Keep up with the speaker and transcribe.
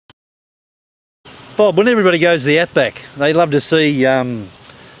Bob, when everybody goes to the outback, they love to see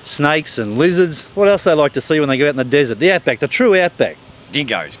snakes and lizards. What else they like to see when they go out in the desert? The outback, the true outback.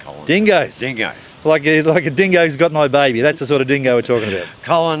 Dingoes, Colin. Dingoes? Dingoes. Like a dingo's got my baby. That's the sort of dingo we're talking about.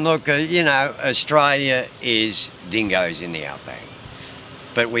 Colin, look, you know, Australia is dingoes in the outback.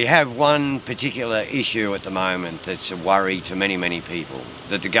 But we have one particular issue at the moment that's a worry to many, many people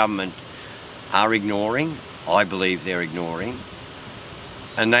that the government are ignoring. I believe they're ignoring.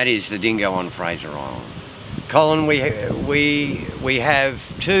 And that is the dingo on Fraser Island. Colin, we have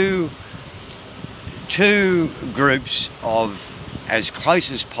two groups of as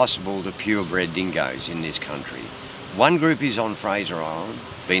close as possible to purebred dingoes in this country. One group is on Fraser Island,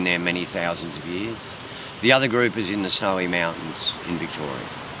 been there many thousands of years. The other group is in the Snowy Mountains in Victoria.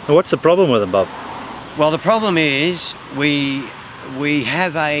 What's the problem with them, Bob? Well, the problem is we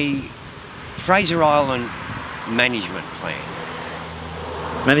have a Fraser Island management plan.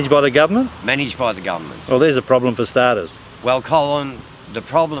 Managed by the government? Managed by the government. Well, there's a problem for starters. Well, Colin, the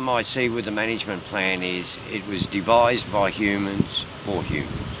problem I see with the management plan is it was devised by humans for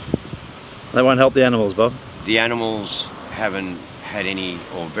humans. They won't help the animals, Bob. The animals haven't had any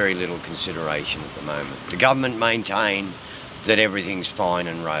or very little consideration at the moment. The government maintain that everything's fine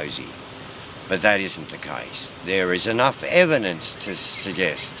and rosy, but that isn't the case. There is enough evidence to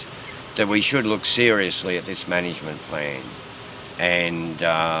suggest that we should look seriously at this management plan and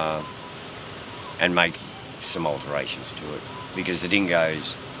make some alterations to it, because the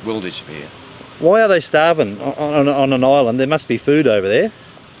dingoes will disappear. Why are they starving on an island? There must be food over there.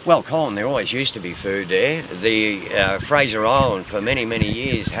 Well, Colin, there always used to be food there. The Fraser Island for many, many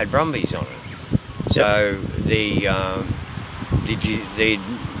years had brumbies on it. So the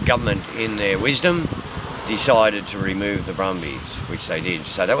government, in their wisdom, decided to remove the brumbies, which they did.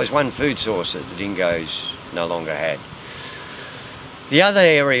 So that was one food source that the dingoes no longer had. The other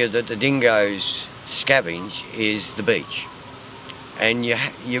area that the dingoes scavenge is the beach. And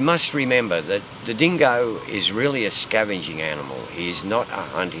you must remember that the dingo is really a scavenging animal. He's not a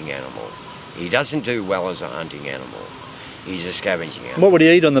hunting animal. He doesn't do well as a hunting animal. He's a scavenging animal. What would he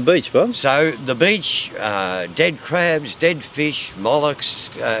eat on the beach, Bob? So the beach, dead crabs, dead fish, mollusks,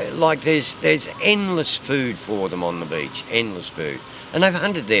 like there's endless food for them on the beach, endless food. And they've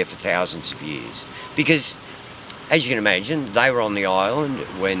hunted there for thousands of years because, as you can imagine, they were on the island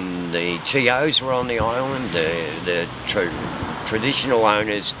when the TOs were on the island. The traditional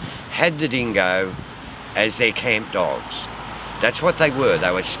owners had the dingo as their camp dogs. That's what they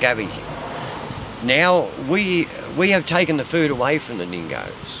were scavenging. Now we have taken the food away from the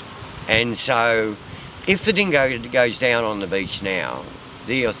dingoes, and so if the dingo goes down on the beach now,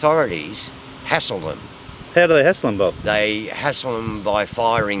 the authorities hassle them. How do they hassle them, Bob? They hassle them by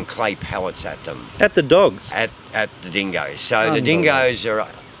firing clay pellets at them. At the dogs? At the dingoes. So the dingoes are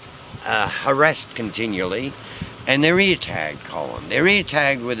harassed continually, and they're ear tagged, Colin. They're ear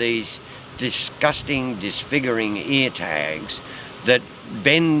tagged with these disgusting, disfiguring ear tags that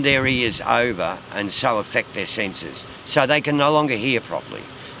bend their ears over and so affect their senses, so they can no longer hear properly.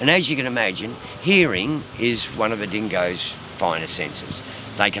 And as you can imagine, hearing is one of a dingo's finest senses.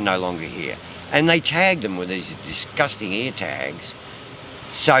 They can no longer hear. And they tag them with these disgusting ear tags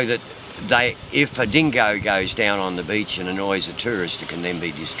so that if a dingo goes down on the beach and annoys a tourist, it can then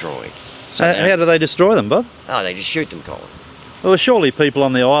be destroyed. So how do they destroy them, Bob? Oh, they just shoot them, Colin. Well, surely people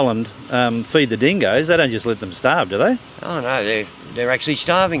on the island feed the dingoes. They don't just let them starve, do they? Oh no, they're actually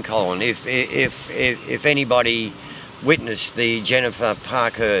starving, Colin. If anybody witnessed the Jennifer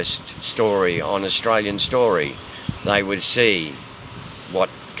Parkhurst story on Australian Story, they would see what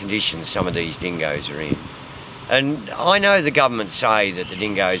conditions some of these dingoes are in. And I know the government say that the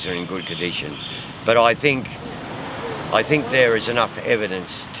dingoes are in good condition, but I think there is enough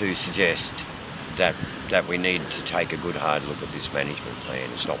evidence to suggest that we need to take a good hard look at this management plan.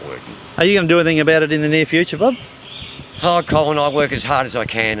 It's not working. Are you going to do anything about it in the near future, Bob? Oh, Colin, I work as hard as I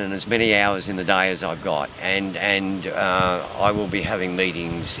can and as many hours in the day as I've got, and I will be having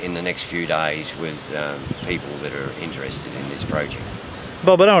meetings in the next few days with people that are interested in this project.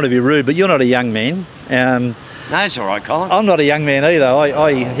 Bob, I don't want to be rude, but you're not a young man. No, it's all right, Colin. I'm not a young man either.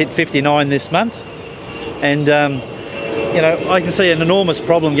 I hit 59 this month, and you know, I can see an enormous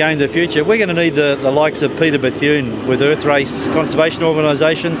problem going to the future. We're going to need the likes of Peter Bethune with Earthrace Conservation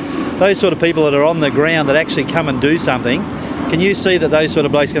Organisation, those sort of people that are on the ground that actually come and do something. Can you see that those sort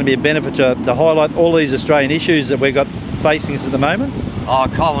of blokes are going to be a benefit to highlight all these Australian issues that we've got facing us at the moment? Oh,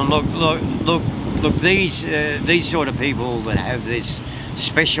 Colin, look, these sort of people that have this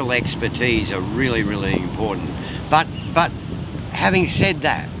special expertise are really, really important. But having said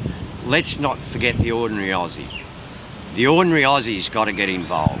that, let's not forget the ordinary Aussie. The ordinary Aussie's got to get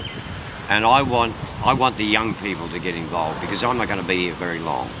involved. And I want the young people to get involved, because I'm not going to be here very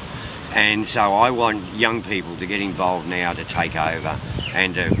long. And so I want young people to get involved now, to take over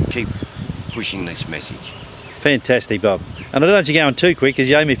and to keep pushing this message. Fantastic, Bob. And I don't want you going too quick, because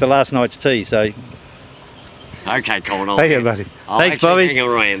you owe me for last night's tea, so... Okay, Colin. Thank you, buddy. Thanks, Bobby. Hang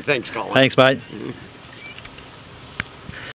around. Thanks, Colin. Thanks, mate.